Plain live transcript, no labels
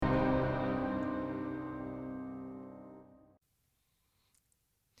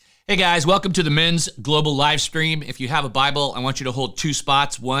Hey guys, welcome to the Men's Global Live Stream. If you have a Bible, I want you to hold two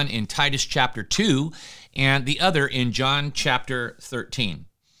spots, one in Titus chapter 2 and the other in John chapter 13.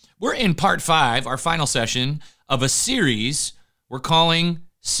 We're in part 5, our final session of a series we're calling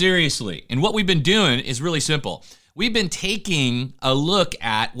Seriously. And what we've been doing is really simple. We've been taking a look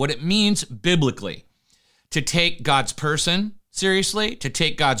at what it means biblically to take God's person seriously, to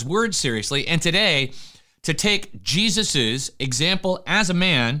take God's word seriously, and today to take Jesus's example as a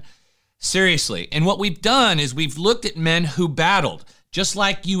man seriously. And what we've done is we've looked at men who battled, just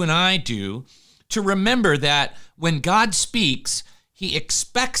like you and I do, to remember that when God speaks, he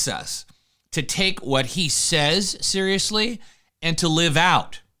expects us to take what he says seriously and to live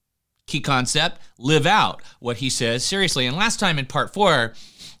out. Key concept, live out what he says seriously. And last time in part 4,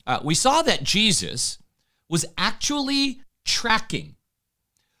 we saw that Jesus was actually tracking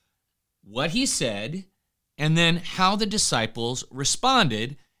what he said and then how the disciples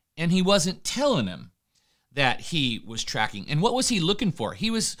responded. And he wasn't telling them that he was tracking. And what was he looking for? He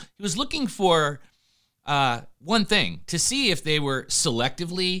was looking for one thing, to see if they were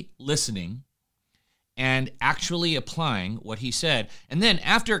selectively listening and actually applying what he said. And then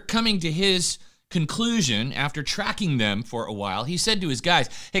after coming to his conclusion, after tracking them for a while, he said to his guys,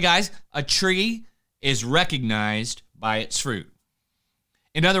 hey guys, a tree is recognized by its fruit.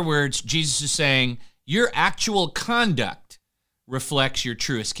 In other words, Jesus is saying, your actual conduct reflects your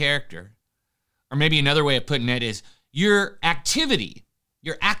truest character. Or maybe another way of putting it is your activity,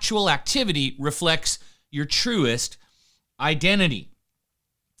 your actual activity reflects your truest identity.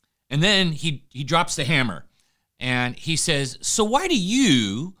 And then he drops the hammer and he says, so why do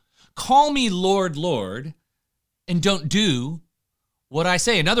you call me Lord, Lord, and don't do what I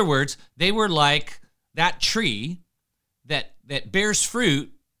say? In other words, they were like that tree that bears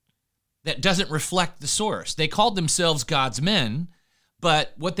fruit that doesn't reflect the source. They called themselves God's men,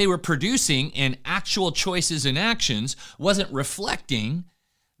 but what they were producing in actual choices and actions wasn't reflecting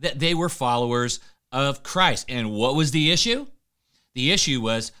that they were followers of Christ. And what was the issue? The issue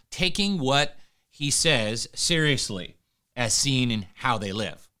was taking what he says seriously, as seen in how they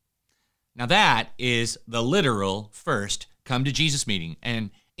live. Now that is the literal first Come to Jesus meeting. And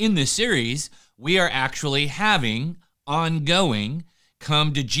in this series, we are actually having ongoing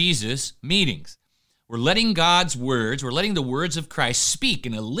Come to Jesus meetings. We're letting God's words, we're letting the words of Christ speak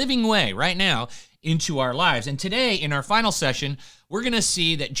in a living way right now into our lives. And today, in our final session, we're going to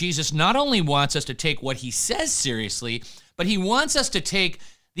see that Jesus not only wants us to take what he says seriously, but he wants us to take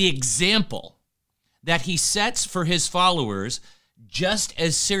the example that he sets for his followers just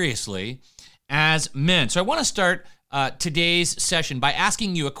as seriously as men. So I want to start today's session by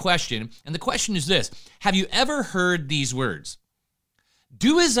asking you a question. And the question is this: have you ever heard these words?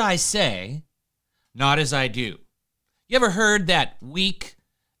 Do as I say, not as I do. You ever heard that weak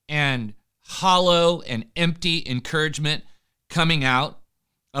and hollow and empty encouragement coming out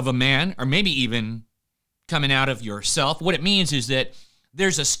of a man, or maybe even coming out of yourself? What it means is that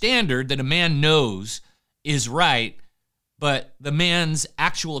there's a standard that a man knows is right, but the man's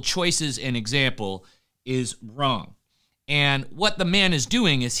actual choices and example is wrong. And what the man is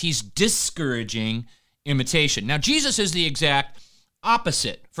doing is he's discouraging imitation. Now, Jesus is the exact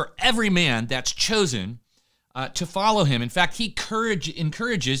opposite for every man that's chosen to follow him. In fact, he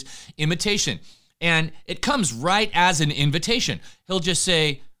encourages imitation, and it comes right as an invitation. He'll just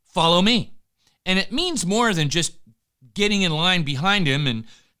say, follow me. And it means more than just getting in line behind him and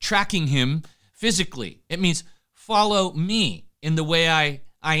tracking him physically. It means follow me in the way I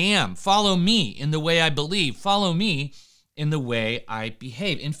am. Follow me in the way I believe. Follow me in the way I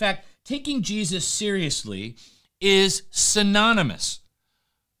behave. In fact, taking Jesus seriously is synonymous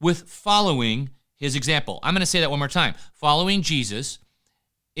with following his example. I'm going to say that one more time. Following Jesus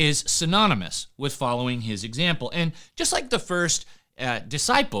is synonymous with following his example. And just like the first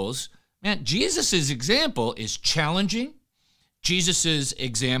disciples, man, Jesus' example is challenging. Jesus'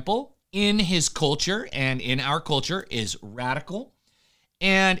 example in his culture and in our culture is radical.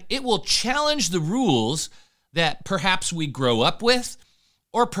 And it will challenge the rules that perhaps we grow up with,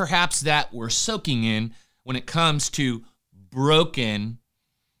 or perhaps that we're soaking in when it comes to broken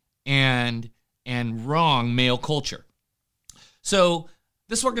and wrong male culture. So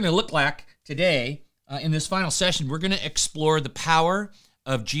this is what we're going to look like today in this final session. We're going to explore the power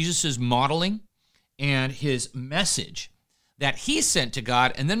of Jesus' modeling and his message that he sent to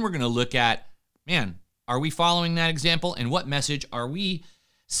God. And then we're going to look at, man, are we following that example? And what message are we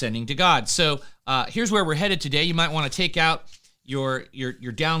sending to God? So here's where we're headed today. You might want to take out your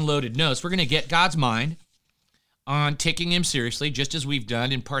downloaded notes. We're going to get God's mind on taking him seriously, just as we've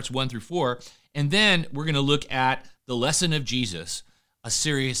done in parts 1 through 4. And then we're going to look at the lesson of Jesus a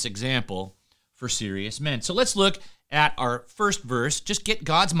serious example for serious men. So let's look at our first verse. Just get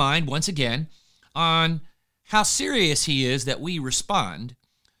God's mind once again on how serious he is that we respond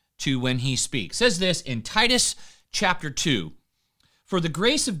to when he speaks. It says this in Titus chapter 2. For the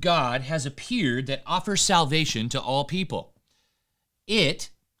grace of God has appeared that offers salvation to all people. It,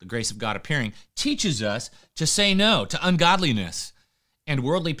 the grace of God appearing, teaches us to say no to ungodliness and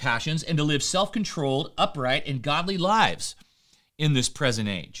worldly passions and to live self-controlled, upright, and godly lives in this present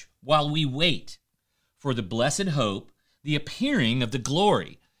age, while we wait for the blessed hope, the appearing of the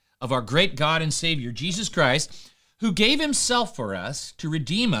glory of our great God and Savior, Jesus Christ, who gave himself for us to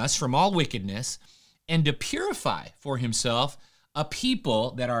redeem us from all wickedness and to purify for himself a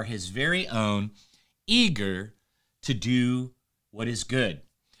people that are his very own, eager to do what is good.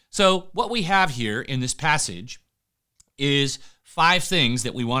 So what we have here in this passage is 5 things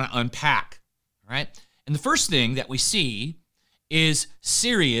that we want to unpack, all right? And the first thing that we see is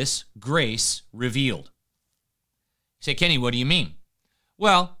serious grace revealed. You say, Kenny, what do you mean?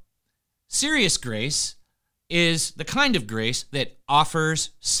 Well, serious grace is the kind of grace that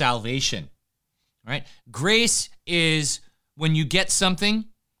offers salvation, right? Grace is when you get something,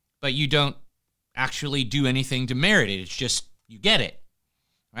 but you don't actually do anything to merit it. It's just you get it,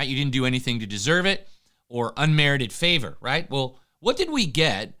 right? You didn't do anything to deserve it, or unmerited favor, right? Well, what did we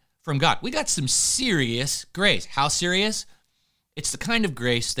get from God? We got some serious grace. How serious? It's the kind of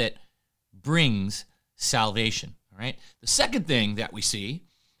grace that brings salvation, all right? The second thing that we see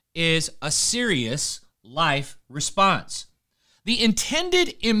is a serious life response. The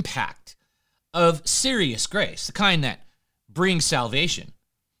intended impact of serious grace, the kind that brings salvation,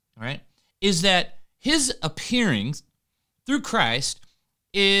 all right, is that his appearing through Christ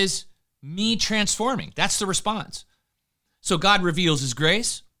is me transforming. That's the response. So God reveals his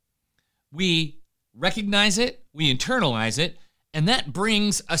grace, we recognize it, we internalize it, and that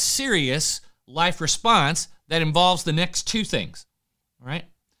brings a serious life response that involves the next 2 things, all right?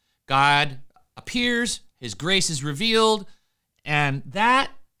 God appears, his grace is revealed, and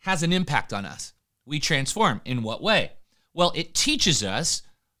that has an impact on us. We transform. In what way? Well, it teaches us,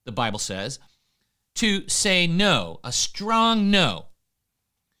 the Bible says, to say no, a strong no,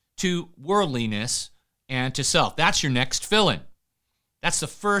 to worldliness and to self. That's your next fill-in. That's the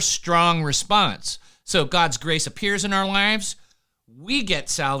first strong response. So God's grace appears in our lives. We get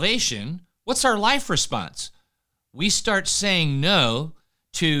salvation. What's our life response? We start saying no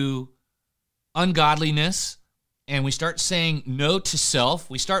to ungodliness, and we start saying no to self.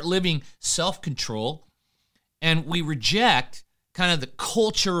 We start living self-control, and we reject kind of the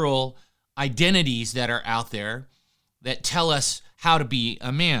cultural identities that are out there that tell us how to be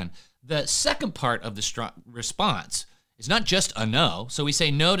a man. The second part of the response is not just a no. So we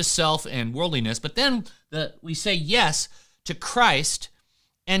say no to self and worldliness, but then we say yes to Christ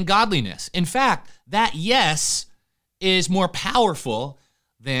and godliness. In fact, that yes is more powerful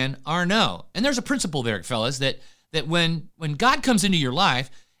than our no. And there's a principle there, fellas, that when God comes into your life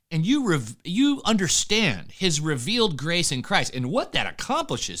and you understand his revealed grace in Christ and what that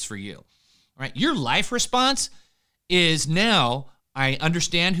accomplishes for you, right? Your life response is now, I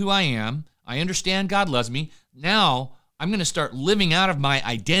understand who I am. I understand God loves me. Now I'm going to start living out of my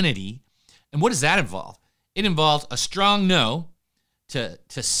identity. And what does that involve? It involves a strong no to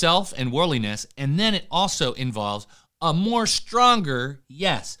self and worldliness. And then it also involves a more stronger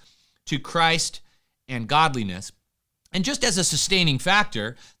yes to Christ and godliness. And just as a sustaining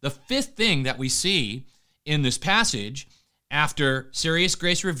factor, the 5th thing that we see in this passage, after serious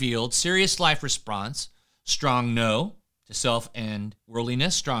grace revealed, serious life response, strong no to self and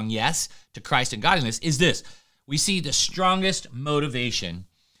worldliness, strong yes to Christ and godliness, is this. We see the strongest motivation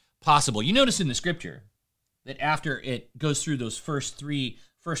possible. You notice in the scripture that after it goes through those first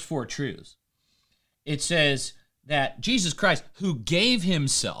 4 truths, it says that Jesus Christ, who gave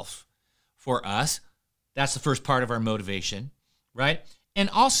himself for us, that's the first part of our motivation, right? And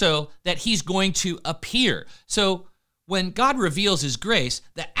also that he's going to appear. So when God reveals his grace,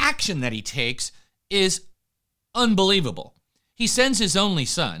 the action that he takes is unbelievable. He sends his only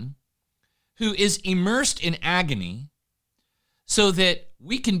son, who is immersed in agony, so that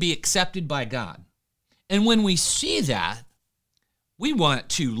we can be accepted by God. And when we see that, we want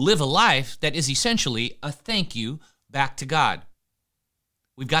to live a life that is essentially a thank you back to God.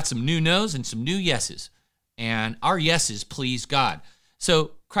 We've got some new no's and some new yeses, and our yeses please God.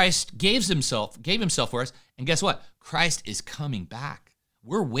 So Christ gave himself for us, and guess what? Christ is coming back.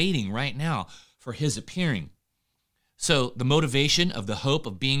 We're waiting right now for his appearing. So the motivation of the hope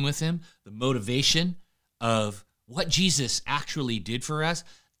of being with him, the motivation of what Jesus actually did for us,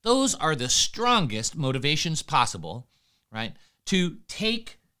 those are the strongest motivations possible, right? to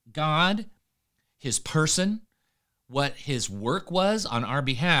take God, his person, what his work was on our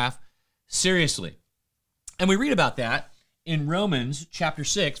behalf, seriously. And we read about that in Romans chapter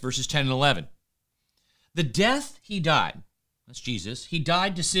 6, verses 10 and 11. The death he died, that's Jesus, he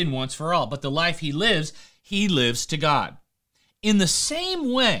died to sin once for all, but the life he lives to God. In the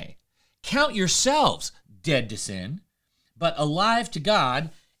same way, count yourselves dead to sin, but alive to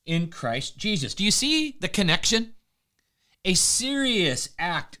God in Christ Jesus. Do you see the connection? A serious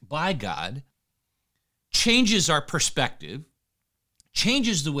act by God changes our perspective,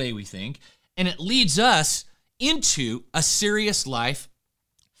 changes the way we think, and it leads us into a serious life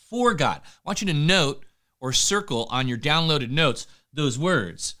for God. I want you to note or circle on your downloaded notes those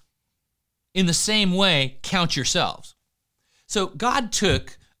words. In the same way, count yourselves. So God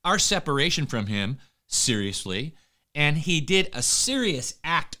took our separation from him seriously, and he did a serious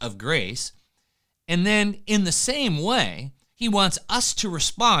act of grace. And then in the same way, he wants us to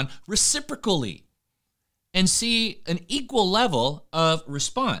respond reciprocally and see an equal level of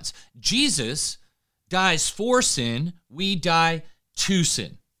response. Jesus dies for sin, we die to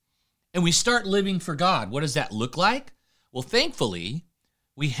sin. And we start living for God. What does that look like? Well, thankfully,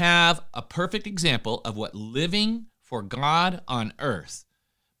 we have a perfect example of what living for God on earth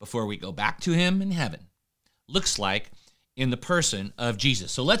before we go back to him in heaven looks like in the person of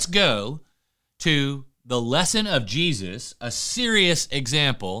Jesus. So let's go to the lesson of Jesus, a serious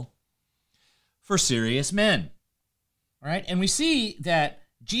example for serious men. All right? And we see that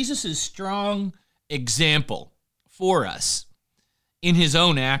Jesus' strong example for us in his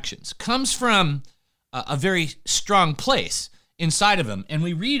own actions comes from a very strong place inside of him. And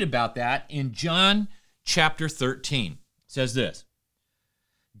we read about that in John chapter 13. It says this: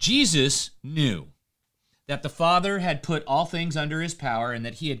 Jesus knew that the Father had put all things under his power and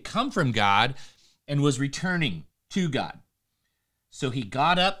that he had come from God and was returning to God. So he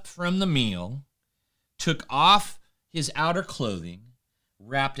got up from the meal, took off his outer clothing,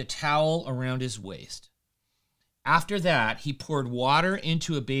 wrapped a towel around his waist. After that, he poured water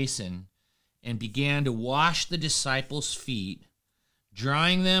into a basin and began to wash the disciples' feet,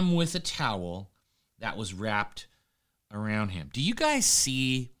 drying them with a towel that was wrapped around him. Do you guys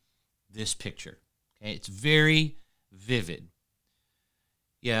see this picture? Okay, it's very vivid.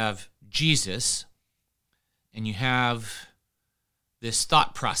 You have Jesus, and you have this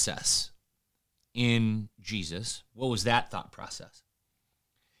thought process in Jesus. What was that thought process?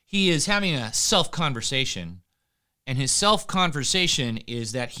 He is having a self-conversation, and his self-conversation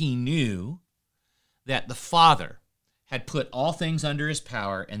is that he knew that the Father had put all things under his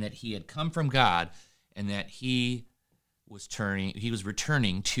power and that he had come from God and that he was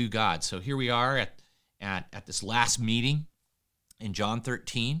returning to God. So here we are at this last meeting in John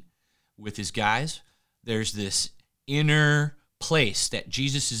 13 with his guys. There's this inner place that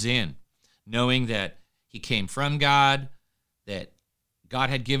Jesus is in, knowing that he came from God, that God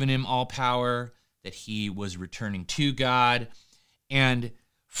had given him all power, that he was returning to God. And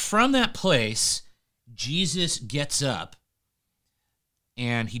from that place, Jesus gets up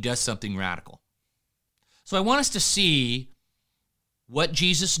and he does something radical. So I want us to see what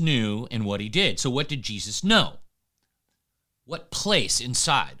Jesus knew and what he did. So what did Jesus know? What place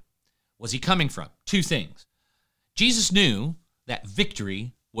inside was he coming from? Two things. Jesus knew that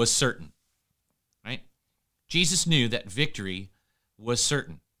victory was certain, right? Jesus knew that victory was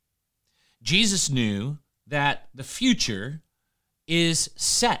certain. Jesus knew that the future is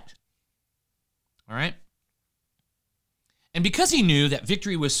set, all right? And because he knew that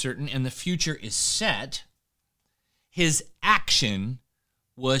victory was certain and the future is set, his action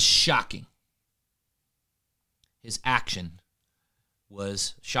was shocking. His action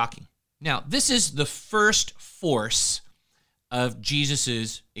was shocking. Now, this is the first force of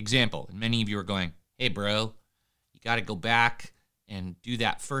Jesus's example. And many of you are going, hey, bro, you got to go back and do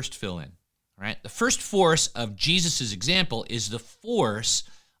that first fill in. All right? The first force of Jesus's example is the force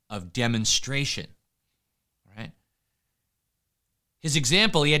of demonstration. All right? His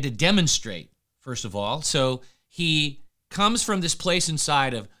example, he had to demonstrate, first of all. So he comes from this place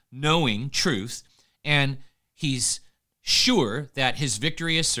inside of knowing truth, and he's sure that his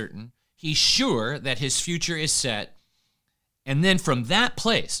victory is certain. He's sure that his future is set. And then from that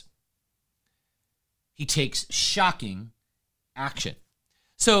place, he takes shocking action.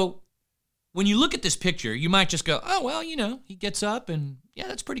 So when you look at this picture, you might just go, oh, well, you know, he gets up and, yeah,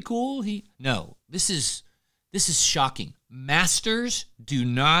 that's pretty cool. No, this is shocking. Masters do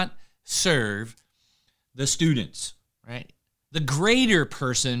not serve the students, right? The greater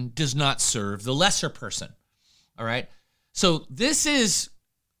person does not serve the lesser person, all right? So this is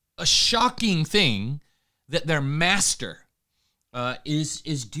a shocking thing that their master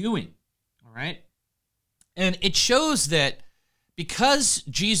is doing. All right. And it shows that because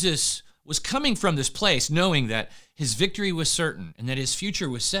Jesus was coming from this place knowing that his victory was certain and that his future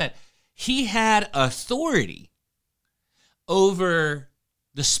was set, he had authority over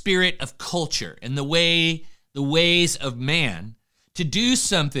the spirit of culture and the ways of man to do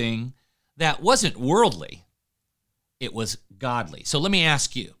something that wasn't worldly, it was godly. So let me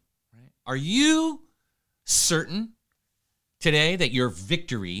ask you, right? Are you certain today that your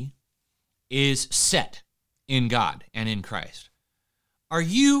victory is set in God and in Christ? Are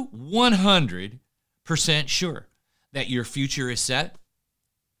you 100% sure that your future is set?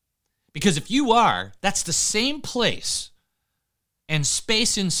 Because if you are, that's the same place and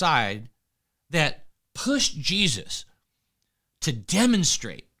space inside that pushed Jesus to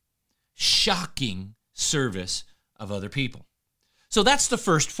demonstrate shocking service of other people. So that's the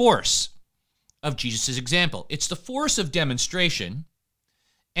first force of Jesus' example. It's the force of demonstration,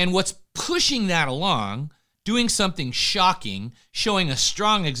 and what's pushing that along, doing something shocking, showing a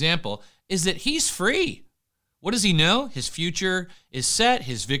strong example, is that he's free. What does he know? His future is set,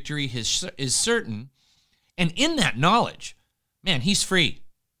 his victory is certain, and in that knowledge, man, he's free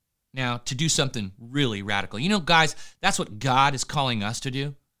now to do something really radical. You know, guys, that's what God is calling us to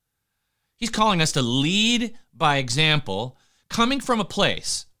do. He's calling us to lead by example, coming from a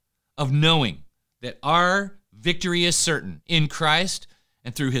place of knowing that our victory is certain in Christ,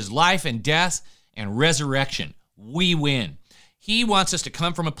 and through his life and death and resurrection, we win. He wants us to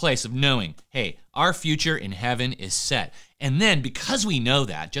come from a place of knowing, hey, our future in heaven is set. And then because we know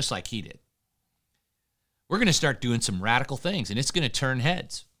that, just like he did, we're going to start doing some radical things, and it's going to turn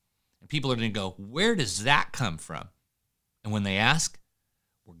heads. And people are going to go, where does that come from? And when they ask,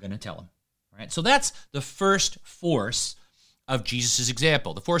 we're going to tell them. Right? So that's the first force of Jesus'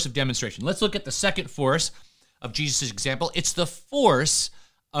 example, the force of demonstration. Let's look at the second force of Jesus' example. It's the force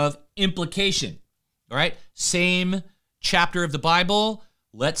of implication. All right? Same chapter of the Bible.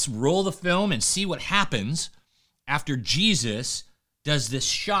 Let's roll the film and see what happens after Jesus does this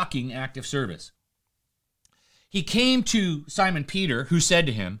shocking act of service. He came to Simon Peter, who said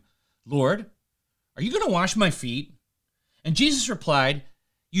to him, Lord, are you going to wash my feet? And Jesus replied,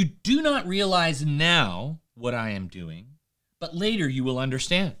 you do not realize now what I am doing, but later you will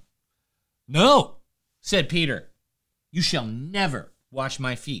understand. No, said Peter, you shall never wash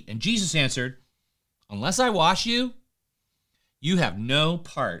my feet. And Jesus answered, unless I wash you, you have no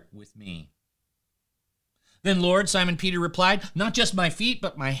part with me. Then, Lord, Simon Peter replied, not just my feet,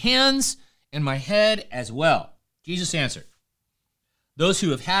 but my hands and my head as well. Jesus answered, those who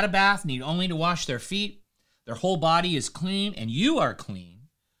have had a bath need only to wash their feet. Their whole body is clean, and you are clean,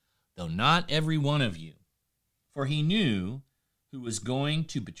 though not every one of you. For he knew who was going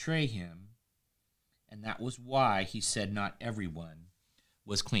to betray him, and that was why he said not everyone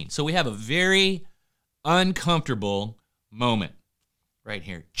was clean. So we have a very uncomfortable moment right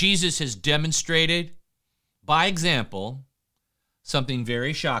here. Jesus has demonstrated by example something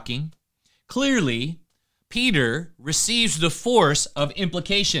very shocking. Clearly, Peter receives the force of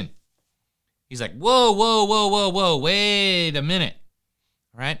implication. He's like, whoa, wait a minute.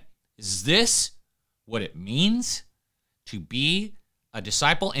 All right? Is this what it means to be a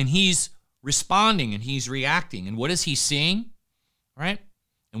disciple? And he's responding and he's reacting. And what is he seeing? All right?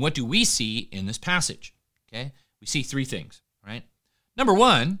 And what do we see in this passage? Okay? We see three things, right? Number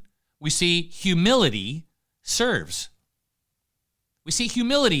one, we see humility serves. We see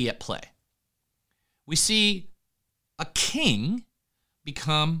humility at play. We see a king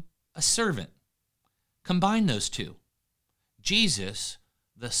become a servant. Combine those two. Jesus,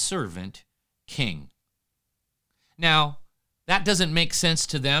 the servant king. Now, that doesn't make sense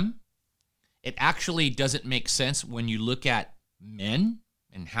to them. It actually doesn't make sense when you look at men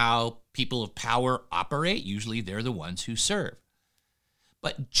and how people of power operate. Usually they're the ones who serve.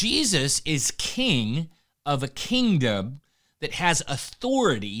 But Jesus is king of a kingdom that has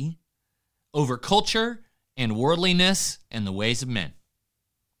authority over culture and worldliness and the ways of men.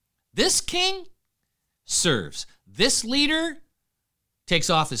 This king serves. This leader takes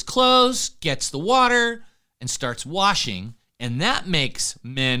off his clothes, gets the water, and starts washing. And that makes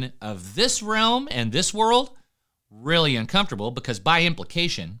men of this realm and this world really uncomfortable because by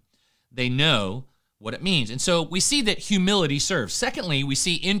implication, they know what it means. And so we see that humility serves. Secondly, we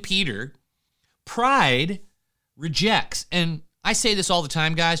see in Peter, pride rejects. And I say this all the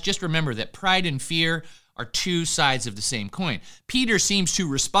time, guys. Just remember that pride and fear are two sides of the same coin. Peter seems to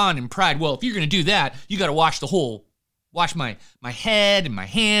respond in pride. Well, if you're going to do that, you got to wash my head and my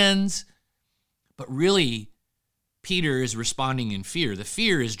hands. But really, Peter is responding in fear. The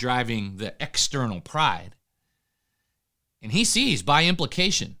fear is driving the external pride. And he sees by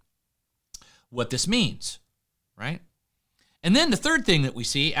implication what this means, right? And then the third thing that we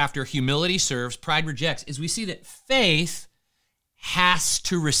see after humility serves, pride rejects, is we see that faith has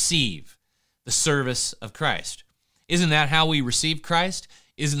to receive the service of Christ. Isn't that how we receive Christ?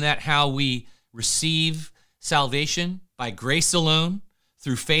 Isn't that how we receive salvation? By grace alone,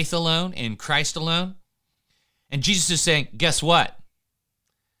 through faith alone, in Christ alone? And Jesus is saying, guess what?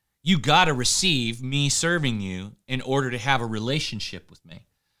 You got to receive me serving you in order to have a relationship with me,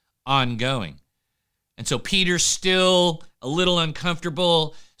 ongoing. And so Peter's still a little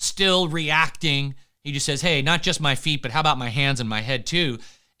uncomfortable, still reacting. He just says, hey, not just my feet, but how about my hands and my head too?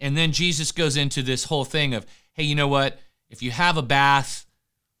 And then Jesus goes into this whole thing of, hey, you know what? If you have a bath,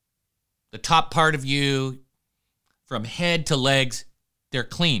 the top part of you, from head to legs, they're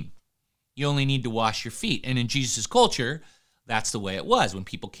clean. You only need to wash your feet. And in Jesus' culture, that's the way it was. When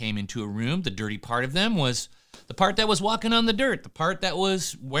people came into a room, the dirty part of them was the part that was walking on the dirt, the part that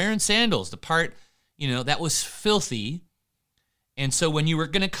was wearing sandals, the part, that was filthy. And so when you were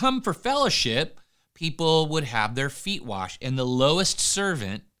going to come for fellowship, people would have their feet washed, and the lowest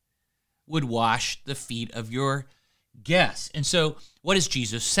servant would wash the feet of your guests. And so what is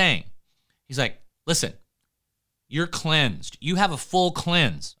Jesus saying? He's like, listen, you're cleansed. You have a full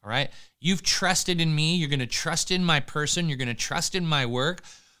cleanse, all right? You've trusted in me. You're going to trust in my person. You're going to trust in my work.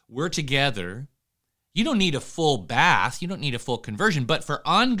 We're together. You don't need a full bath. You don't need a full conversion. But for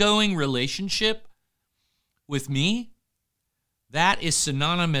ongoing relationship with me, that is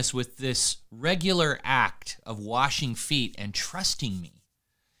synonymous with this regular act of washing feet and trusting me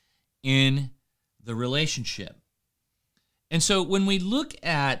in the relationship. And so when we look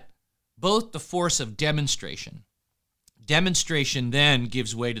at both the force of demonstration then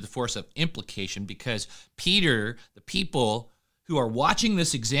gives way to the force of implication, because Peter, the people who are watching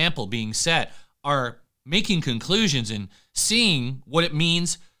this example being set, are making conclusions and seeing what it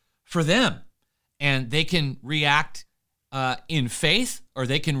means for them. And they can react in faith, or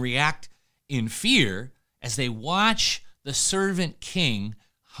they can react in fear as they watch the servant king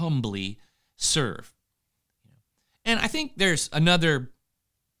humbly serve. And I think there's another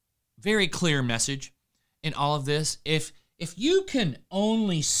very clear message in all of this. If you can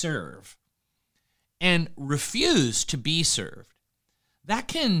only serve and refuse to be served, that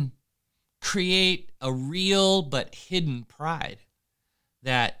can create a real but hidden pride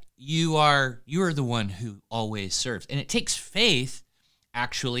that you are the one who always serves. And it takes faith,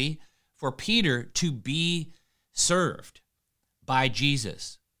 actually, for Peter to be served by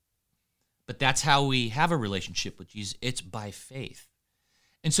Jesus. But that's how we have a relationship with Jesus. It's by faith.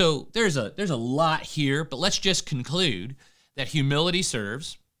 And so there's a lot here, but let's just conclude that humility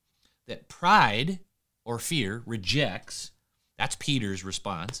serves, that pride or fear rejects. That's Peter's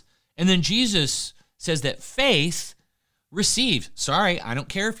response. And then Jesus says that faith receives. Sorry, I don't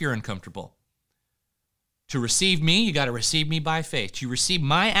care if you're uncomfortable. To receive me, you got to receive me by faith. To receive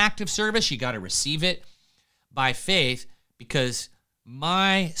my act of service, you got to receive it by faith, because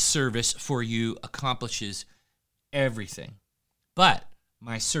my service for you accomplishes everything. But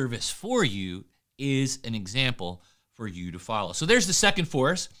my service for you is an example for you to follow. So there's the second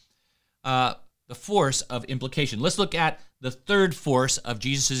force, the force of implication. Let's look at the third force of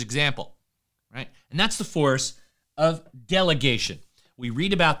Jesus' example, right? And that's the force of delegation. We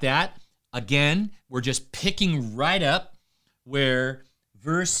read about that. Again, we're just picking right up where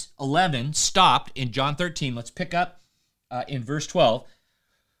verse 11 stopped in John 13. Let's pick up in verse 12.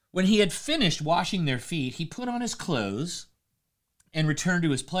 When he had finished washing their feet, he put on his clothes and returned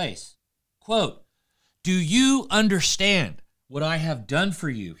to his place. Quote, "Do you understand what I have done for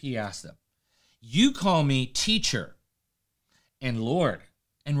you?" he asked them. "You call me teacher and Lord,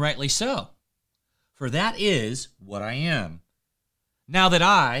 and rightly so, for that is what I am. Now that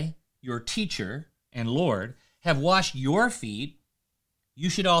I, your teacher and Lord, have washed your feet, you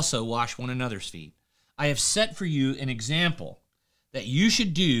should also wash one another's feet. I have set for you an example that you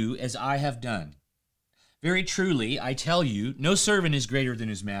should do as I have done. Very truly, I tell you, no servant is greater than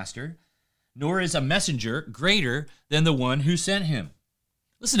his master, nor is a messenger greater than the one who sent him."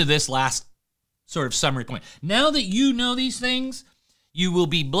 Listen to this last sort of summary point. Now that you know these things, you will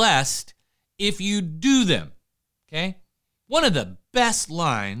be blessed if you do them. Okay? One of the best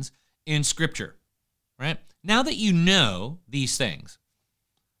lines in Scripture, right? Now that you know these things,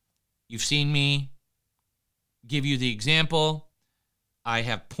 you've seen me give you the example. I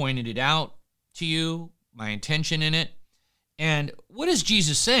have pointed it out to you, my intention in it. And what is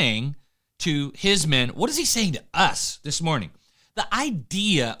Jesus saying to his men? What is he saying to us this morning? The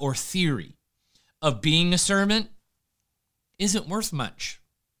idea or theory of being a servant isn't worth much.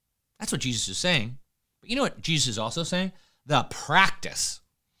 That's what Jesus is saying. But you know what Jesus is also saying? the practice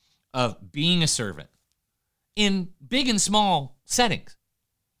of being a servant in big and small settings,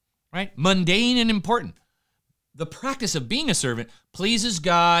 right? Mundane and important. The practice of being a servant pleases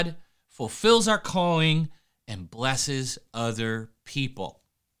God, fulfills our calling, and blesses other people,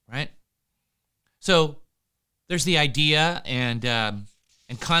 right? So there's the idea and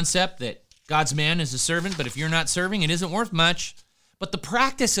concept that God's man is a servant, but if you're not serving, it isn't worth much. But the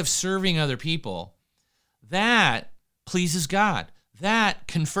practice of serving other people, that pleases God. That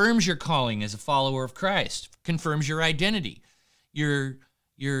confirms your calling as a follower of Christ, confirms your identity. Your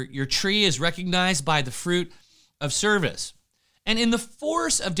tree is recognized by the fruit of service. And in the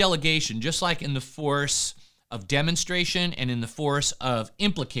force of delegation, just like in the force of demonstration and in the force of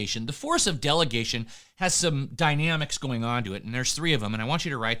implication, the force of delegation has some dynamics going on to it, and there's 3 of them, and I want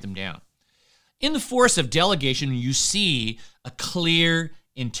you to write them down. In the force of delegation, you see a clear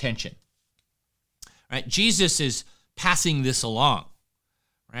intention, right? Jesus is passing this along,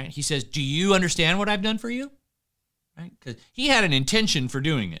 right? He says, do you understand what I've done for you? Right? Because he had an intention for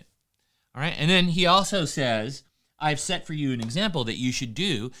doing it, all right? And then he also says, I've set for you an example that you should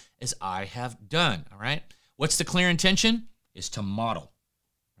do as I have done, all right? What's the clear intention? Is to model,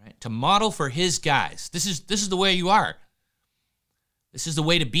 right? To model for his guys. This is the way you are. This is the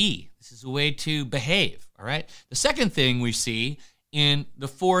way to be. This is the way to behave, all right? The second thing we see in the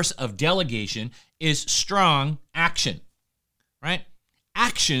force of delegation is strong action, right?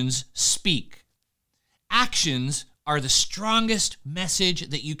 Actions speak. Actions are the strongest message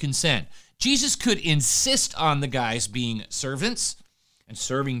that you can send. Jesus could insist on the guys being servants and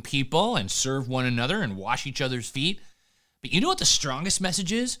serving people and serve one another and wash each other's feet. But you know what the strongest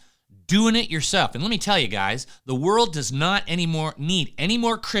message is? Doing it yourself. And let me tell you guys, the world does not need any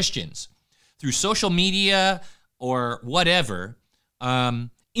more Christians through social media or whatever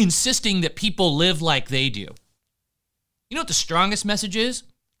insisting that people live like they do. You know what the strongest message is?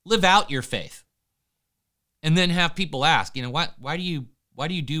 Live out your faith. And then have people ask, why do you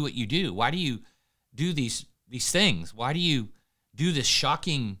do what you do? Why do you do these things? Why do you do this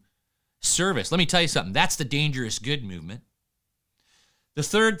shocking service? Let me tell you something. That's the dangerous good movement. The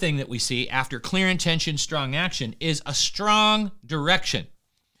third thing that we see after clear intention, strong action is a strong direction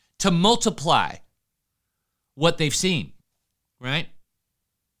to multiply what they've seen, right?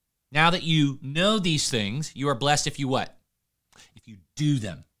 Now that you know these things, you are blessed if you what? If you do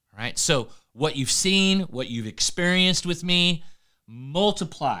them, right? So what you've seen, what you've experienced with me,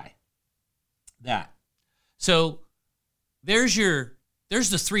 multiply that. So there's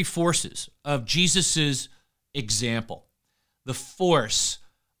the 3 forces of Jesus's example. The force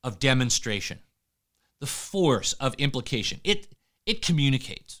of demonstration, the force of implication. It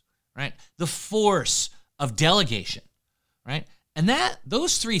communicates, right? The force of delegation, right? And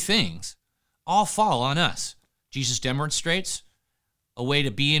those 3 things all fall on us. Jesus demonstrates a way to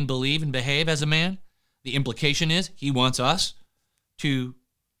be and believe and behave as a man. The implication is he wants us to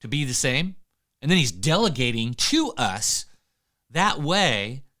be the same. And then he's delegating to us that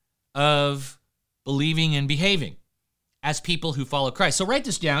way of believing and behaving as people who follow Christ. So write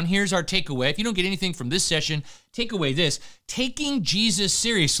this down. Here's our takeaway. If you don't get anything from this session, take away this. Taking Jesus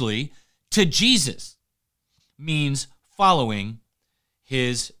seriously to Jesus means following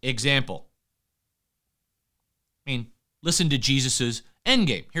his example. Listen to Jesus's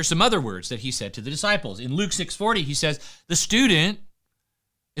endgame. Here's some other words that he said to the disciples. In Luke 6:40, he says, the student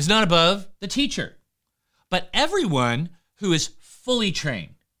is not above the teacher, but everyone who is fully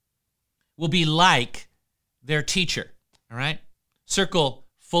trained will be like their teacher. All right? Circle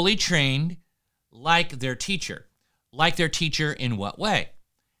fully trained like their teacher. Like their teacher in what way?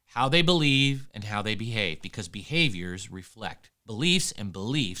 How they believe and how they behave, because behaviors reflect beliefs and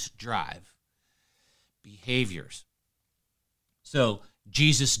beliefs drive behaviors. So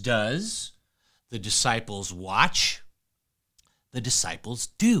Jesus does, the disciples watch, the disciples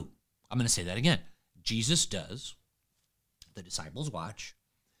do. I'm going to say that again. Jesus does, the disciples watch,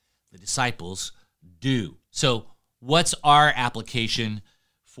 the disciples do. So what's our application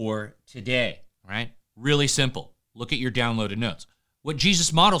for today, right? Really simple. Look at your downloaded notes. What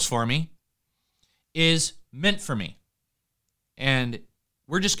Jesus models for me is meant for me. And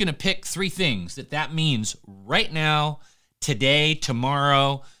we're just going to pick 3 things that means right now, today,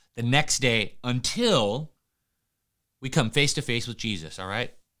 tomorrow, the next day, until we come face to face with Jesus, all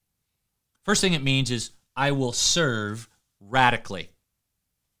right? First thing it means is I will serve radically.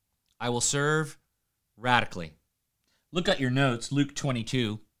 I will serve radically. Look at your notes, Luke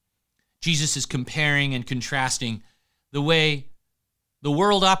 22. Jesus is comparing and contrasting the way the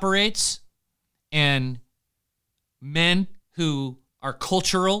world operates and men who are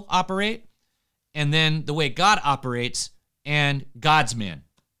cultural operate, and then the way God operates and God's man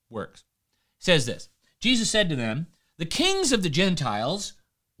works. It says this, Jesus said to them, the kings of the Gentiles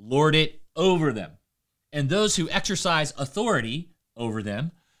lord it over them, and those who exercise authority over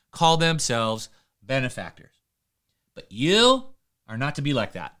them call themselves benefactors. But you are not to be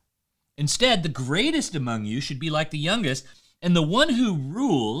like that. Instead, the greatest among you should be like the youngest, and the one who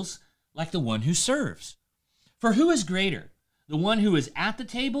rules like the one who serves. For who is greater, the one who is at the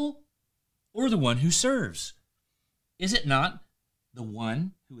table or the one who serves? Is it not the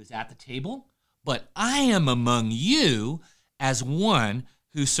one who is at the table? But I am among you as one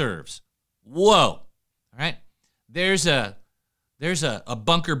who serves. Whoa. All right. There's a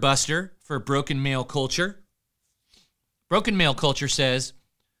bunker buster for broken male culture. Broken male culture says,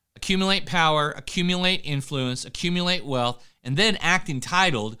 accumulate power, accumulate influence, accumulate wealth, and then act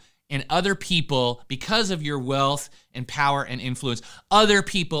entitled, and other people, because of your wealth and power and influence, other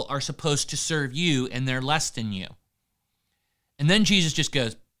people are supposed to serve you and they're less than you. And then Jesus just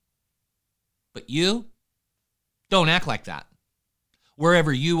goes, but you don't act like that.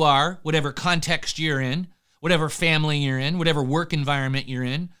 Wherever you are, whatever context you're in, whatever family you're in, whatever work environment you're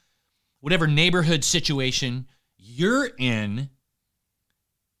in, whatever neighborhood situation you're in,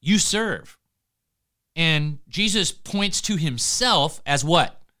 you serve. And Jesus points to himself as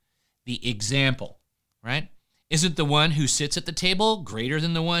what? The example, right? Isn't the one who sits at the table greater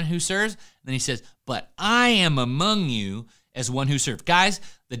than the one who serves? And then he says, but I am among you as one who serves. Guys,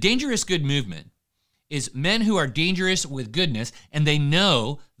 the Dangerous Good movement is men who are dangerous with goodness, and they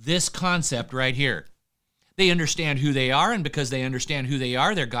know this concept right here. They understand who they are, and because they understand who they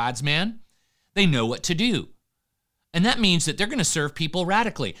are, they're God's man. They know what to do. And that means that they're going to serve people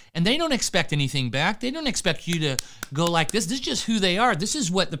radically. And they don't expect anything back. They don't expect you to go like this. This is just who they are. This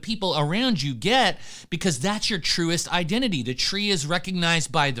is what the people around you get, because that's your truest identity. The tree is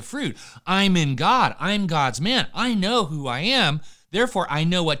recognized by the fruit. I'm in God. I'm God's man. I know who I am. Therefore, I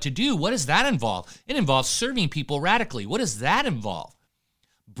know what to do. What does that involve? It involves serving people radically. What does that involve?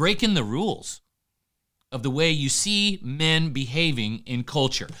 Breaking the rules of the way you see men behaving in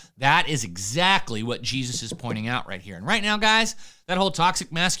culture. That is exactly what Jesus is pointing out right here. And right now, guys, that whole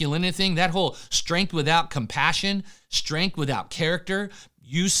toxic masculinity thing, that whole strength without compassion, strength without character,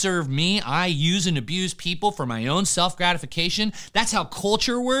 you serve me, I use and abuse people for my own self-gratification. That's how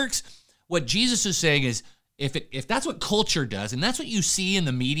culture works. What Jesus is saying is, if that's what culture does, and that's what you see in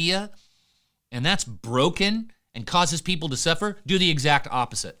the media, and that's broken and causes people to suffer, do the exact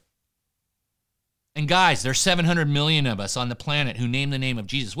opposite. And guys, there's 700 million of us on the planet who name the name of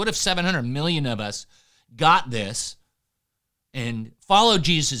Jesus. What if 700 million of us got this and followed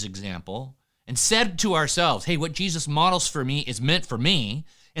Jesus' example and said to ourselves, hey, what Jesus models for me is meant for me,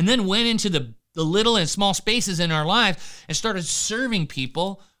 and then went into the little and small spaces in our life and started serving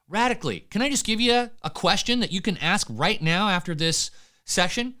people radically? Can I just give you a question that you can ask right now after this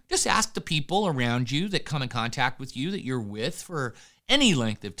session? Just ask the people around you that come in contact with you, that you're with for any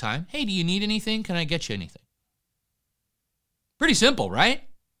length of time. Hey, do you need anything? Can I get you anything? Pretty simple, right?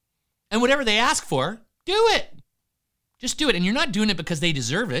 And whatever they ask for, do it. Just do it. And you're not doing it because they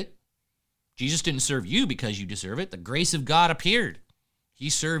deserve it. Jesus didn't serve you because you deserve it. The grace of God appeared. He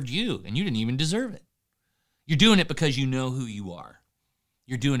served you, and you didn't even deserve it. You're doing it because you know who you are.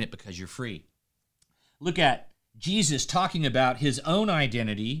 You're doing it because you're free. Look at Jesus talking about his own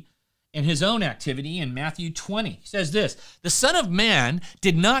identity and his own activity in Matthew 20. He says this, the Son of Man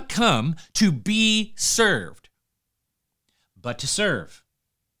did not come to be served, but to serve,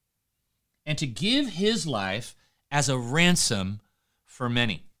 and to give his life as a ransom for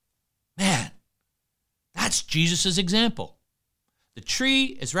many. Man, that's Jesus' example. The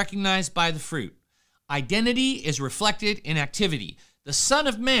tree is recognized by the fruit. Identity is reflected in activity. The Son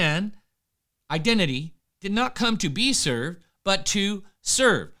of Man, identity, did not come to be served, but to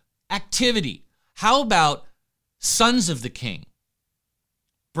serve. Activity. How about sons of the King?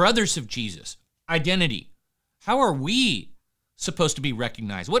 Brothers of Jesus. Identity. How are we supposed to be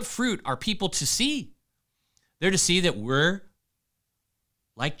recognized? What fruit are people to see? They're to see that we're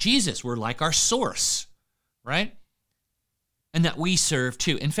like Jesus. We're like our source, right? And that we serve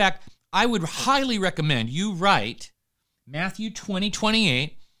too. In fact, I would highly recommend you write Matthew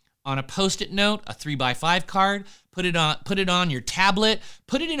 20:28 on a Post-it note, a 3x5 card, put it on your tablet,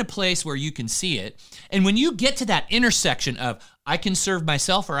 put it in a place where you can see it. And when you get to that intersection of I can serve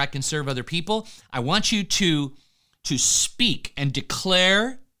myself or I can serve other people, I want you to speak and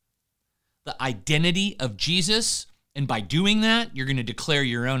declare the identity of Jesus. And by doing that, you're going to declare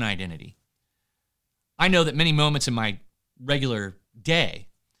your own identity. I know that many moments in my regular day,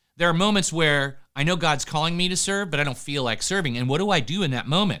 there are moments where I know God's calling me to serve, but I don't feel like serving. And what do I do in that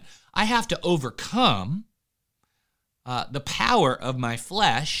moment? I have to overcome the power of my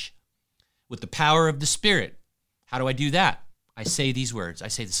flesh with the power of the Spirit. How do I do that? I say these words. I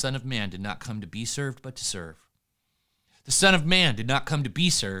say, the Son of Man did not come to be served, but to serve. The Son of Man did not come to be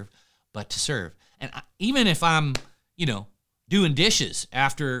served, but to serve. And even if I'm, doing dishes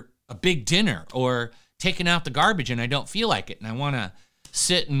after a big dinner or taking out the garbage and I don't feel like it and I want to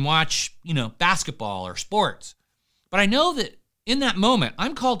sit and watch, basketball or sports. But I know that in that moment,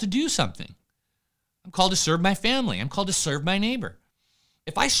 I'm called to do something. I'm called to serve my family. I'm called to serve my neighbor.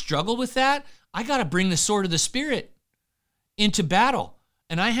 If I struggle with that, I got to bring the sword of the Spirit into battle.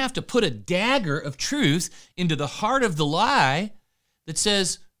 And I have to put a dagger of truth into the heart of the lie that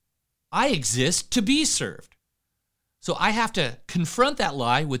says, I exist to be served. So I have to confront that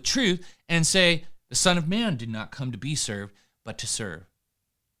lie with truth and say, the Son of Man did not come to be served, but to serve.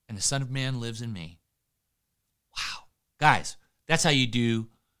 And the Son of Man lives in me. Wow. Guys, that's how you do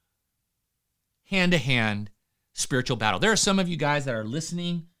hand-to-hand spiritual battle. There are some of you guys that are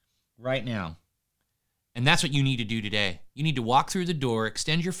listening right now, and that's what you need to do today. You need to walk through the door,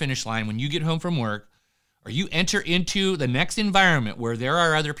 extend your finish line when you get home from work, or you enter into the next environment where there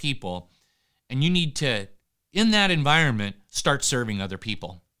are other people, and you need to, in that environment, start serving other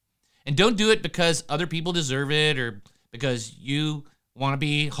people. And don't do it because other people deserve it or because you want to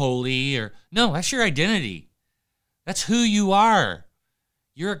be holy no, that's your identity. That's who you are.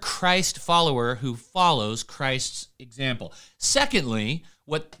 You're a Christ follower who follows Christ's example. Secondly,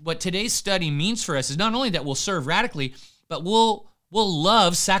 what today's study means for us is not only that we'll serve radically, but we'll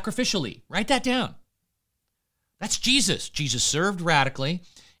love sacrificially. Write that down. That's Jesus. Jesus served radically,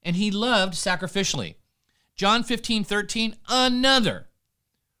 and he loved sacrificially. John 15:13, another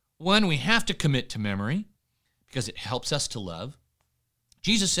one we have to commit to memory because it helps us to love.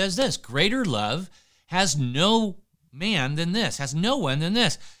 Jesus says this, greater love has no one than this,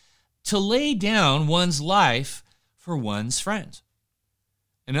 to lay down one's life for one's friends.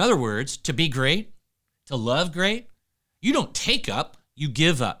 In other words, to be great, to love great, you don't take up, you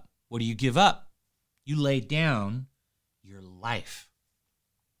give up. What do you give up? You lay down your life.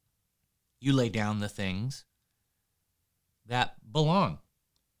 You lay down the things that belong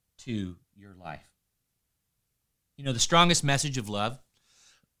to your life. The strongest message of love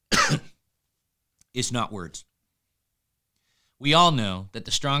is not words. We all know that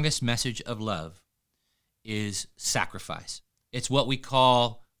the strongest message of love is sacrifice. It's what we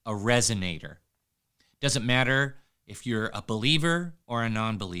call a resonator. Doesn't matter if you're a believer or a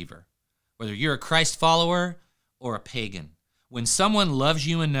non-believer, whether you're a Christ follower or a pagan. When someone loves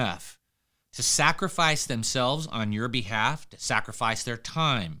you enough to sacrifice themselves on your behalf, to sacrifice their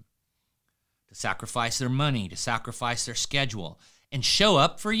time, to sacrifice their money, to sacrifice their schedule, and show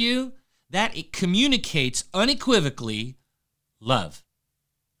up for you, that it communicates unequivocally love.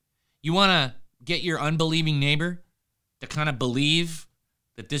 You want to get your unbelieving neighbor to kind of believe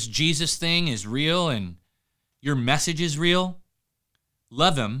that this Jesus thing is real and your message is real?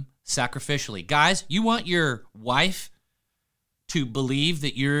 Love him sacrificially. Guys, you want your wife to believe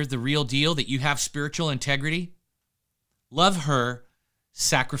that you're the real deal, that you have spiritual integrity? Love her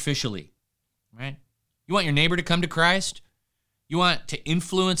sacrificially, right? You want your neighbor to come to Christ? You want to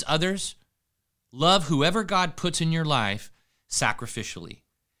influence others? Love whoever God puts in your life sacrificially.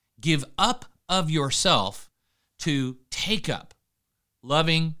 Give up of yourself to take up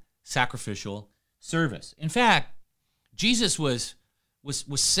loving, sacrificial service. In fact, Jesus was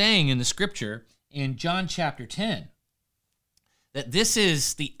saying in the scripture in John chapter 10 that this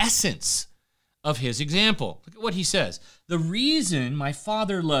is the essence of his example. Look at what he says. The reason my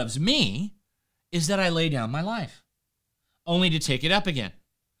Father loves me is that I lay down my life, only to take it up again.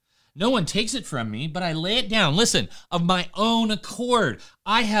 No one takes it from me, but I lay it down. Listen, of my own accord.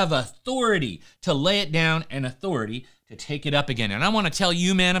 I have authority to lay it down and authority to take it up again. And I want to tell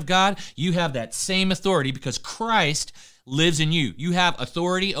you, man of God, you have that same authority because Christ lives in you. You have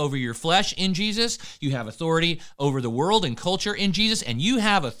authority over your flesh in Jesus. You have authority over the world and culture in Jesus. And you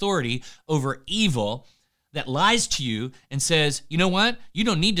have authority over evil that lies to you and says, you know what? You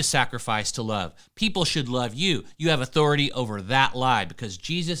don't need to sacrifice to love. People should love you. You have authority over that lie because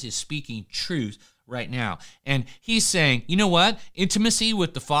Jesus is speaking truth right now. And he's saying, you know what? Intimacy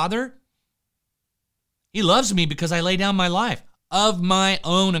with the Father, he loves me because I lay down my life of my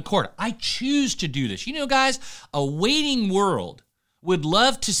own accord. I choose to do this. Guys, a waiting world would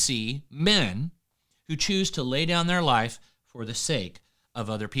love to see men who choose to lay down their life for the sake of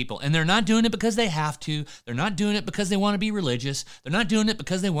other people. And they're not doing it because they have to. They're not doing it because they want to be religious. They're not doing it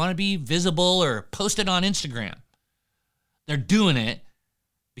because they want to be visible or post it on Instagram. They're doing it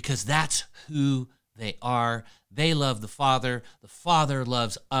because that's who they are. They love the Father. The Father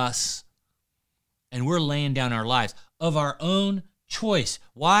loves us. And we're laying down our lives. of our own choice.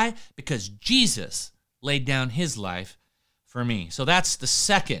 Why? Because Jesus laid down his life for me. So that's the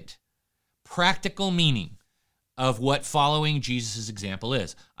second practical meaning of what following Jesus' example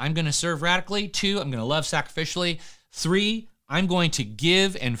is. I'm going to serve radically. 2, I'm going to love sacrificially. 3, I'm going to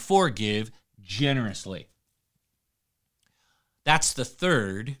give and forgive generously. That's the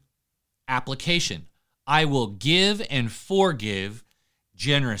third application. I will give and forgive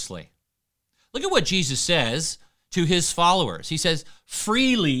generously. Look at what Jesus says to his followers. He says,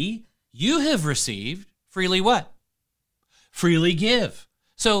 freely you have received, freely what? Freely give.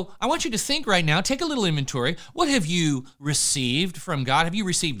 So I want you to think right now, take a little inventory. What have you received from God? Have you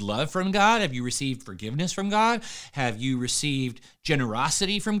received love from God? Have you received forgiveness from God? Have you received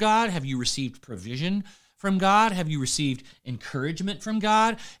generosity from God? Have you received provision from God? Have you received encouragement from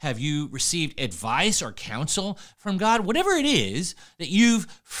God? Have you received advice or counsel from God? Whatever it is that you've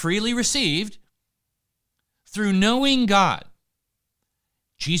freely received through knowing God,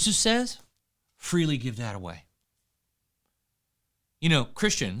 Jesus says, freely give that away. You know,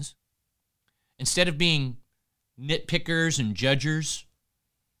 Christians, instead of being nitpickers and judgers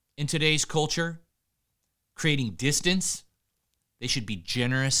in today's culture, creating distance, they should be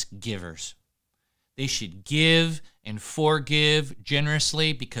generous givers. They should give and forgive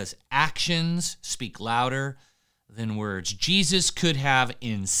generously because actions speak louder than words. Jesus could have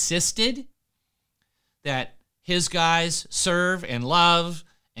insisted that his guys serve and love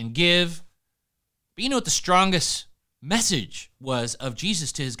and give. But you know what the strongest message was of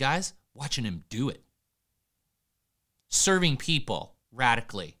Jesus to his guys? Watching him do it. Serving people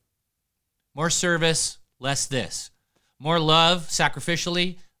radically. More service, less this. More love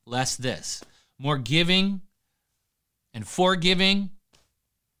sacrificially, less this. More giving and forgiving,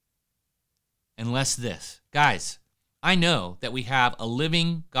 and less this. Guys, I know that we have a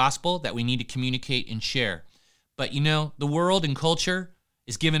living gospel that we need to communicate and share. But you know, the world and culture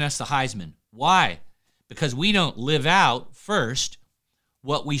is giving us the Heisman. Why? Because we don't live out first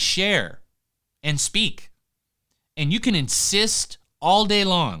what we share and speak. And you can insist all day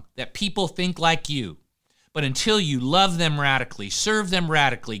long that people think like you. But until you love them radically, serve them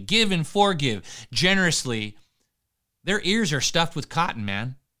radically, give and forgive generously, their ears are stuffed with cotton,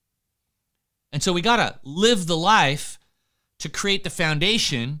 man. And so we got to live the life to create the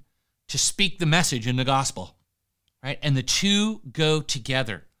foundation to speak the message in the gospel, right? And the two go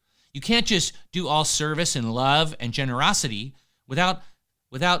together. You can't just do all service and love and generosity without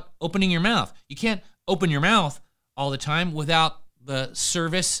opening your mouth. You can't open your mouth all the time without the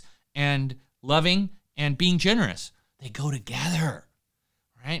service and loving and being generous. They go together,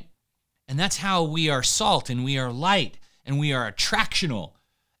 right? And that's how we are salt and we are light and we are attractional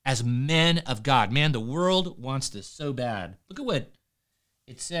as men of God. Man, the world wants this so bad. Look at what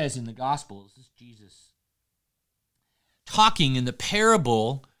it says in the Gospels. This is Jesus talking in the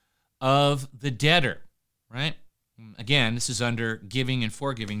parable of the debtor, right? Again, this is under giving and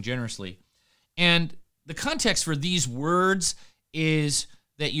forgiving generously. And the context for these words is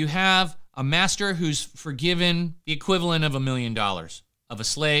that you have a master who's forgiven the equivalent of $1 million of a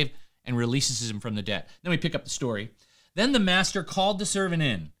slave and releases him from the debt. Then we pick up the story. Then the master called the servant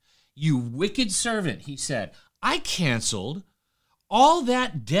in. You wicked servant, he said, I canceled all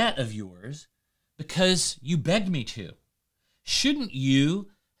that debt of yours because you begged me to. Shouldn't you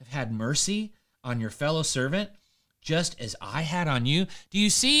have had mercy on your fellow servant just as I had on you? Do you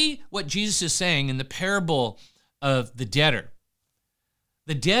see what Jesus is saying in the parable of the debtor?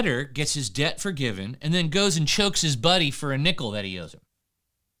 The debtor gets his debt forgiven and then goes and chokes his buddy for a nickel that he owes him.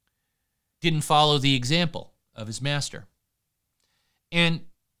 Didn't follow the example of his master. And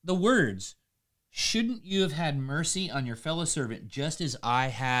the words, shouldn't you have had mercy on your fellow servant just as I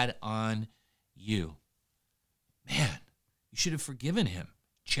had on you? Man, you should have forgiven him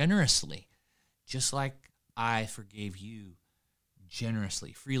generously, just like I forgave you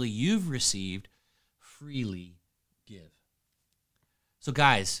generously. Freely you've received, freely give. So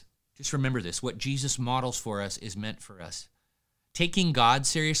guys, just remember this. What Jesus models for us is meant for us. Taking God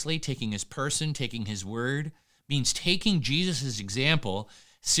seriously, taking his person, taking his word, means taking Jesus' example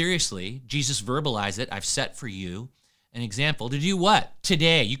seriously. Jesus verbalized it. I've set for you an example to do what?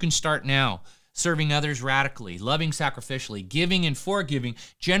 Today, you can start now. Serving others radically, loving sacrificially, giving and forgiving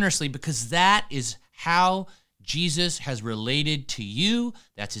generously, because that is how Jesus has related to you.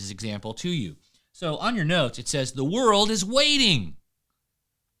 That's his example to you. So on your notes, it says, the world is waiting.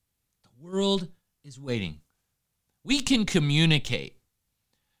 The world is waiting. We can communicate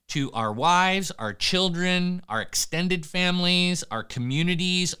to our wives, our children, our extended families, our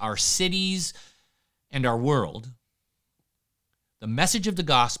communities, our cities, and our world the message of the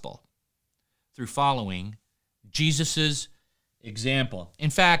gospel through following Jesus's example. In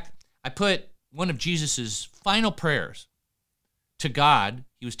fact, I put one of Jesus's final prayers to God.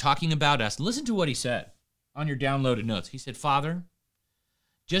 He was talking about us. Listen to what he said on your downloaded notes. He said, Father,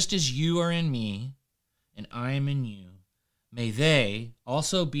 just as you are in me and I am in you, may they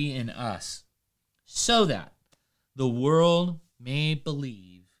also be in us, so that the world may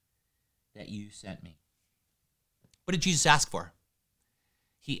believe that you sent me. What did Jesus ask for?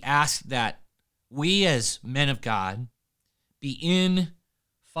 He asked that we as men of God be in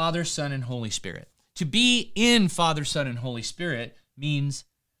Father, Son, and Holy Spirit. To be in Father, Son, and Holy Spirit means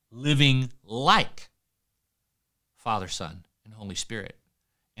living like Father, Son, and Holy Spirit.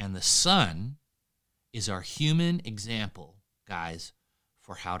 And the Son is our human example, guys,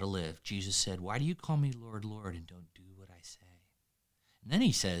 for how to live. Jesus said, why do you call me Lord, Lord, and don't do what I say? And then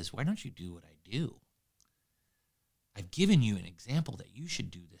he says, why don't you do what I do? I've given you an example that you should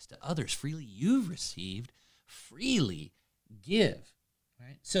do this to others. Freely you've received, freely give.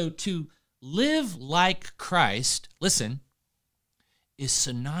 Right? So to live like Christ, listen, is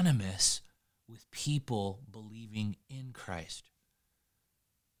synonymous with people believing in Christ.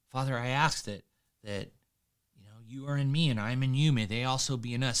 Father, I ask that you are in me and I am in you. May they also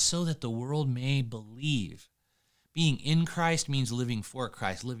be in us, so that the world may believe. Being in Christ means living for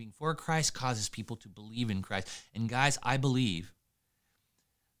Christ. Living for Christ causes people to believe in Christ. And guys, I believe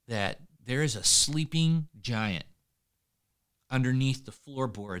that there is a sleeping giant underneath the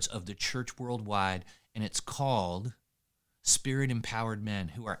floorboards of the church worldwide, and it's called Spirit-empowered men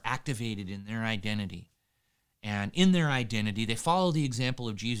who are activated in their identity. And in their identity, they follow the example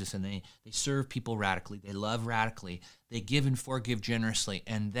of Jesus, and they serve people radically. They love radically. They give and forgive generously.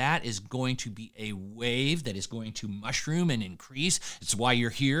 And that is going to be a wave that is going to mushroom and increase. It's why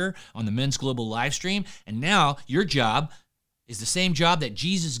you're here on the Men's Global live stream. And now your job is the same job that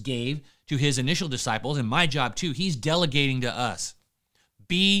Jesus gave to his initial disciples, and my job too. He's delegating to us.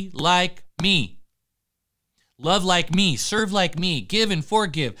 Be like me. Love like me, serve like me, give and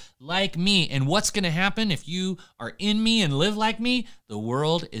forgive like me. And what's going to happen if you are in me and live like me? The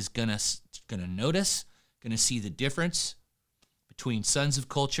world is going to notice, going to see the difference between sons of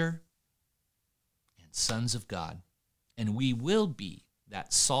culture and sons of God. And we will be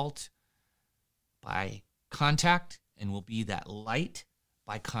that salt by contact, and will be that light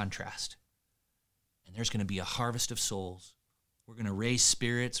by contrast. And there's going to be a harvest of souls. We're going to raise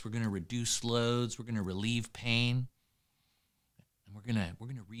spirits. We're going to reduce loads. We're going to relieve pain. And we're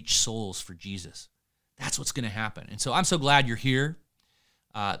going to reach souls for Jesus. That's what's going to happen. And so I'm so glad you're here.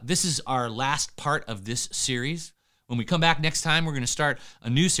 This is our last part of this series. When we come back next time, we're going to start a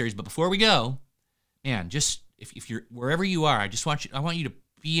new series. But before we go, man, just if you're wherever you are, I want you to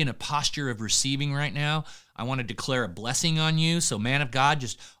be in a posture of receiving right now. I want to declare a blessing on you. So, man of God,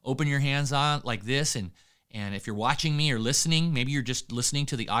 just open your hands on like this, and if you're watching me or listening, maybe you're just listening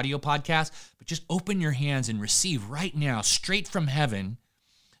to the audio podcast, but just open your hands and receive right now, straight from heaven,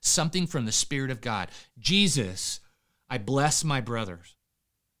 something from the Spirit of God. Jesus, I bless my brothers.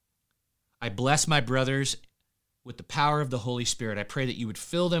 I bless my brothers with the power of the Holy Spirit. I pray that you would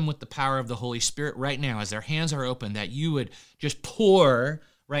fill them with the power of the Holy Spirit right now as their hands are open, that you would just pour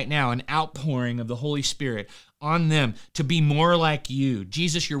right now an outpouring of the Holy Spirit on them to be more like you.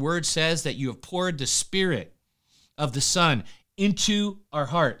 Jesus, your word says that you have poured the Spirit of the Son into our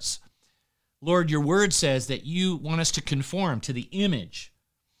hearts. Lord, your word says that you want us to conform to the image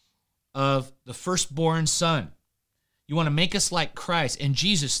of the firstborn Son. You want to make us like Christ. And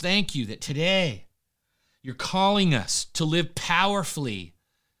Jesus, thank you that today you're calling us to live powerfully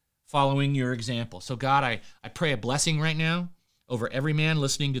following your example. So God, I pray a blessing right now over every man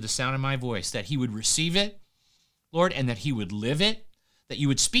listening to the sound of my voice, that he would receive it, Lord, and that he would live it, that you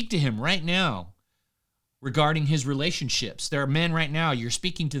would speak to him right now regarding his relationships. There are men right now, you're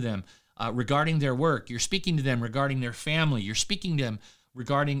speaking to them regarding their work. You're speaking to them regarding their family. You're speaking to them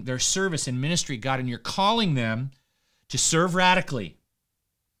regarding their service and ministry, God, and you're calling them to serve radically.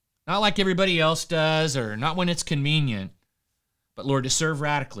 Not like everybody else does, or not when it's convenient, but Lord, to serve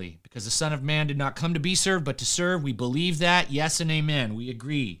radically, because the Son of Man did not come to be served, but to serve. We believe that. Yes and amen. We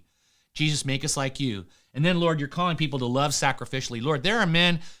agree. Jesus, make us like you. And then, Lord, you're calling people to love sacrificially. Lord, there are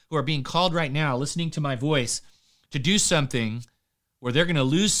men who are being called right now, listening to my voice, to do something where they're going to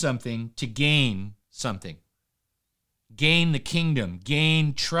lose something to gain something. Gain the kingdom,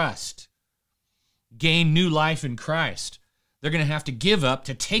 gain trust, gain new life in Christ. They're going to have to give up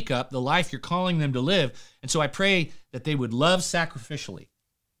to take up the life you're calling them to live. And so I pray that they would love sacrificially.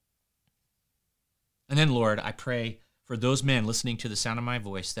 And then, Lord, I pray for those men listening to the sound of my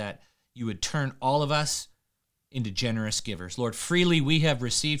voice that you would turn all of us into generous givers. Lord, freely we have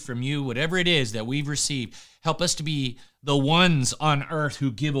received from you, whatever it is that we've received. Help us to be the ones on earth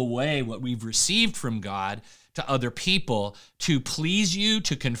who give away what we've received from God to other people, to please you,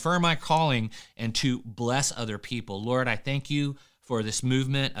 to confirm my calling, and to bless other people. Lord, I thank you for this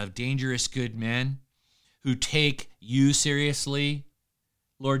movement of dangerous good men who take you seriously.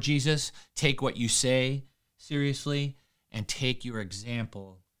 Lord Jesus, take what you say seriously and take your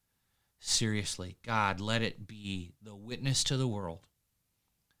example seriously. God, let it be the witness to the world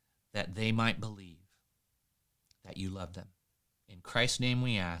that they might believe that you love them. In Christ's name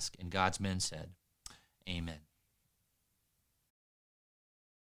we ask, and God's men said, amen.